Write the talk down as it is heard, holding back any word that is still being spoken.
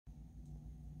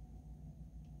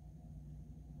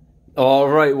All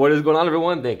right, what is going on,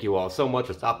 everyone? Thank you all so much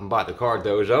for stopping by the Card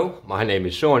Dojo. My name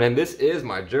is Sean, and this is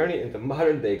my journey into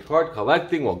modern day card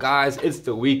collecting. Well, guys, it's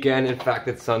the weekend. In fact,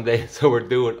 it's Sunday, so we're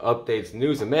doing updates,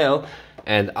 news, and mail.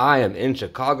 And I am in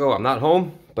Chicago. I'm not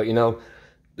home, but you know,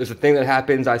 there's a thing that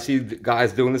happens. I see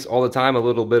guys doing this all the time, a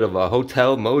little bit of a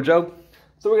hotel mojo.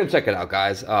 So we're gonna check it out,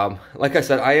 guys. Like I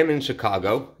said, I am in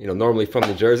Chicago, you know, normally from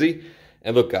New Jersey.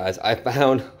 And look, guys, I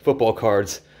found football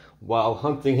cards while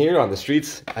hunting here on the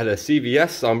streets at a CVS.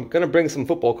 So I'm gonna bring some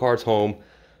football cards home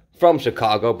from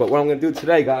Chicago. But what I'm gonna do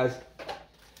today, guys,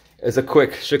 is a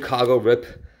quick Chicago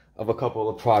rip of a couple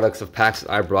of products of packs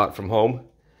that I brought from home.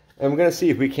 And we're gonna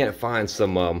see if we can't find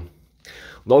some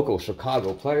local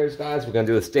Chicago players, guys. We're gonna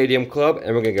do the Stadium Club,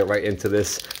 and we're gonna get right into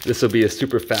this. This will be a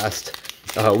super fast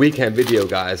weekend video,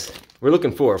 guys. We're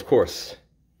looking for, of course,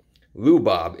 Lou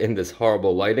Bob in this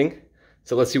horrible lighting.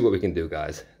 So let's see what we can do,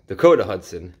 guys. Dakota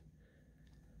Hudson.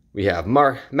 We have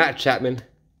Matt Chapman,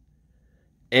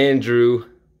 Andrew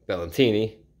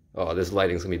Bellantini. Oh, this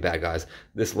lighting's gonna be bad, guys.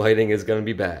 This lighting is gonna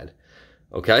be bad.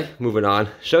 Okay, moving on.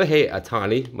 Shohei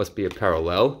Ohtani must be a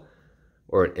parallel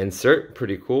or an insert.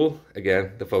 Pretty cool.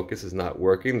 Again, the focus is not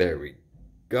working. There we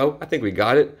go. I think we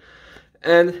got it.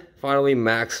 And finally,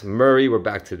 Max Murray. We're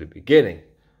back to the beginning.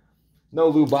 No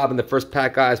Lou Bob in the first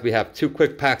pack, guys. We have 2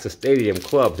 quick packs of Stadium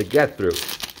Club to get through.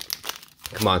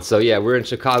 Come on, so yeah, we're in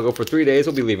Chicago for 3 days.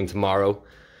 We'll be leaving tomorrow.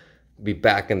 Be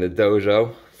back in the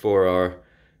dojo for our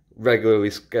regularly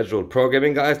scheduled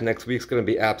programming, guys. Next week's going to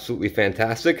be absolutely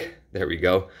fantastic. There we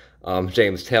go.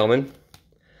 James Tailman.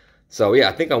 So yeah,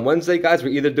 I think on Wednesday, guys,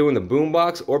 we're either doing the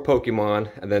Boombox or Pokemon,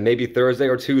 and then maybe Thursday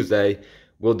or Tuesday,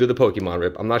 we'll do the Pokemon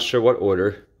rip. I'm not sure what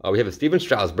order. We have a Steven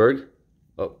Strasburg.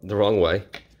 Oh, the wrong way.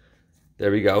 There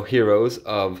we go. Heroes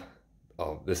of...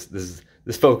 Oh, this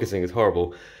focusing is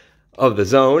horrible. Of the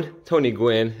Zone, Tony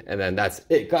Gwynn, and then that's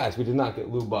it, guys. We did not get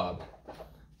Lou Bob,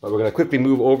 but we're gonna quickly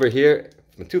move over here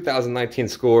from 2019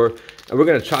 score, and we're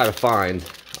gonna try to find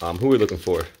who we're looking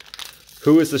for.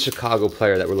 Who is the Chicago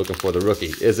player that we're looking for? The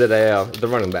rookie? Is it the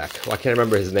running back? Well, I can't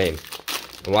remember his name,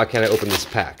 and why can't I open this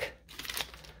pack?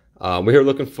 We're here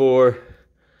looking for,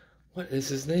 what is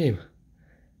his name?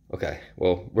 Okay,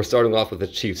 well, we're starting off with the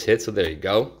Chiefs hit, so there you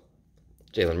go.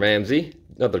 Jalen Ramsey,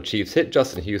 another Chiefs hit.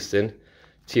 Justin Houston.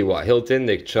 T.Y. Hilton,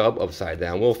 Nick Chubb, upside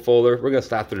down Will Fuller. We're going to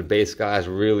stop through the base, guys,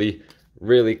 really,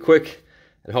 really quick.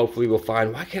 And hopefully we'll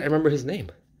find, why can't I remember his name?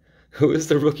 Who is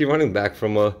the rookie running back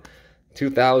from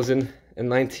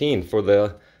 2019 for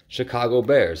the Chicago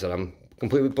Bears? And I'm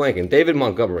completely blanking. David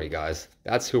Montgomery, guys.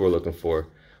 That's who we're looking for.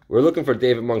 We're looking for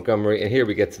David Montgomery. And here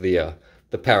we get to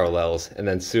the parallels. And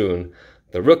then soon,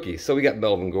 the rookies. So we got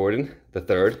Melvin Gordon, the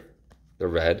third, the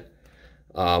red.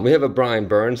 We have a Brian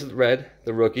Burns, the red,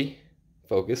 the rookie.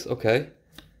 Focus, okay.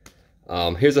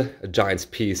 Here's a Giants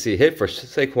PC hit for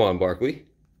Saquon Barkley.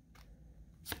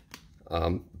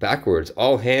 Backwards,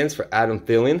 all hands for Adam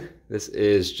Thielen. This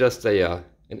is just an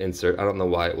insert. I don't know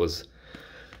why it was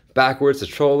backwards to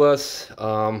troll us.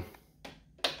 We're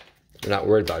not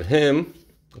worried about him.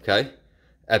 Okay.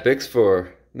 Epics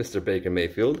for Mr. Baker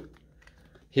Mayfield.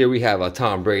 Here we have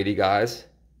Tom Brady, guys.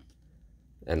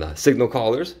 And signal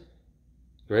callers.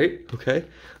 Great, okay.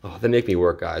 Oh, they make me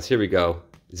work, guys. Here we go.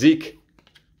 Zeke.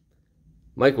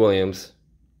 Mike Williams.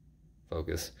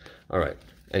 Focus. All right,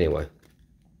 anyway.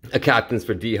 A captains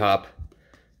for D-Hop.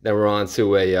 Then we're on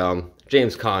to a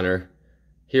James Conner.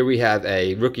 Here we have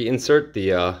a rookie insert,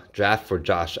 the draft for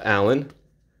Josh Allen.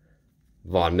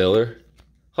 Von Miller.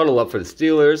 Huddle up for the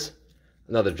Steelers.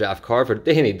 Another draft card for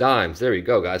Danny Dimes. There we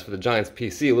go, guys, for the Giants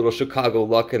PC. A little Chicago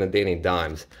luck and a Danny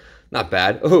Dimes. Not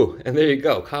bad. Oh, and there you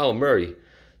go, Kyle Murray.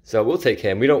 So we'll take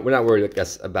him. We're not worried, I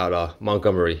guess, about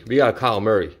Montgomery. We got Kyle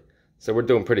Murray, so we're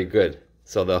doing pretty good.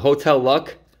 So the hotel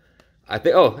luck, I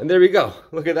think. Oh, and there we go.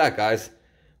 Look at that, guys.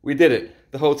 We did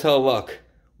it. The hotel luck.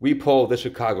 We pulled the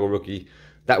Chicago rookie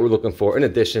that we're looking for. In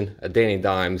addition, a Danny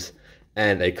Dimes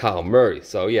and a Kyle Murray.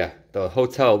 So yeah, the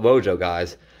hotel mojo,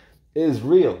 guys, is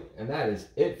real, and that is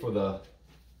it for the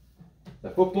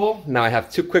football. Now I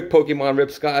have 2 quick Pokemon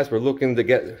rips, guys. We're looking to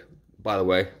get. By the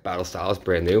way, Battle Styles,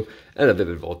 brand new, and a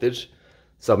Vivid Voltage.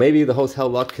 So maybe the Hotel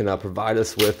Luck can provide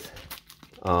us with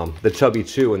the Chubby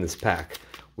Chew in this pack.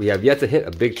 We have yet to hit a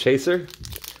big chaser,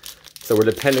 so we're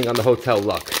depending on the Hotel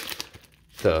Luck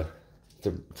to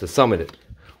summon it.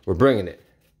 We're bringing it.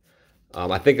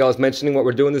 I think I was mentioning what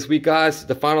we're doing this week, guys.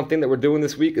 The final thing that we're doing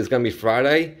this week is going to be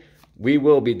Friday. We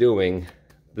will be doing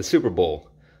the Super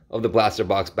Bowl of the Blaster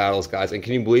Box battles, guys. And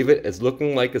can you believe it? It's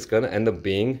looking like it's going to end up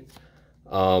being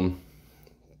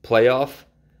playoff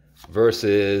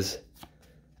versus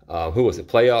who was it?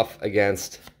 Playoff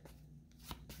against,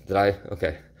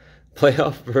 okay.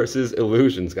 Playoff versus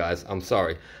Illusions, guys. I'm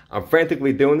sorry. I'm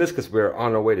frantically doing this because we're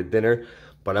on our way to dinner,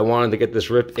 but I wanted to get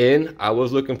this rip in. I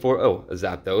was looking for, oh, a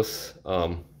Zapdos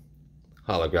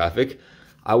holographic.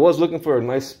 I was looking for a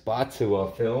nice spot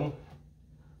to film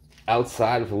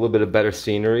outside with a little bit of better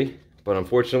scenery, but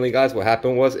unfortunately, guys, what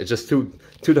happened was it's just too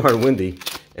darn windy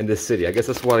in this city. I guess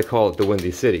that's why I call it the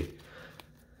Windy City.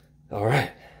 All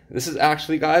right. This is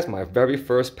actually, guys, my very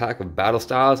first pack of Battle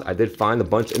Styles. I did find a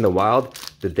bunch in the wild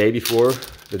the day before,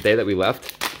 the day that we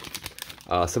left.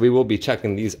 So we will be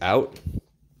checking these out.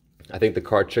 I think the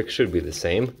card trick should be the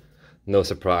same. No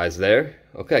surprise there.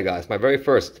 Okay, guys, my very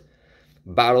first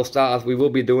Battle Styles. We will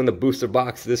be doing the booster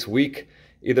box this week,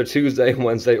 either Tuesday,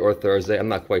 Wednesday, or Thursday. I'm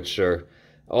not quite sure.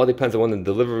 All depends on when the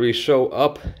deliveries show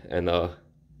up and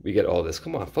we get all this.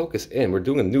 Come on, focus in. We're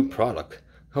doing a new product.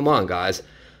 Come on, guys.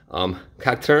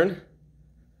 Cacturn.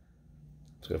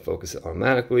 Just gonna focus it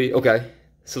automatically. Okay.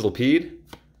 Sizzlepede.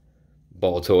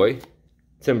 Baltoy.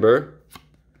 Timber.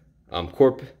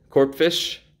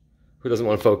 Corpfish. Who doesn't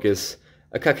want to focus?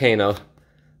 A Kakena.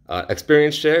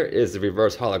 Experience share is the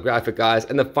reverse holographic, guys.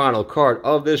 And the final card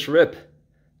of this rip,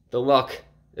 the luck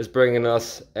is bringing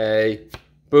us a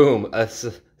boom, a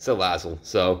Salazzle.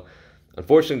 So,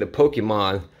 unfortunately, the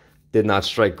Pokemon did not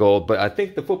strike gold, but I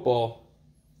think the football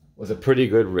was a pretty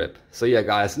good rip. So yeah,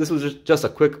 guys, this was just a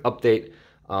quick update,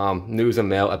 news and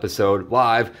mail episode,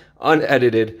 live,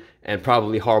 unedited, and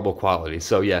probably horrible quality.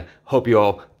 So yeah, hope you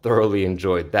all thoroughly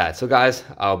enjoyed that. So guys,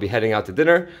 I'll be heading out to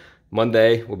dinner.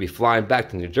 Monday, we'll be flying back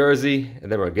to New Jersey,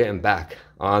 and then we're getting back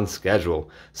on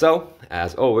schedule. So,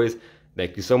 as always,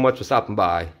 thank you so much for stopping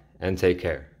by, and take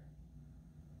care.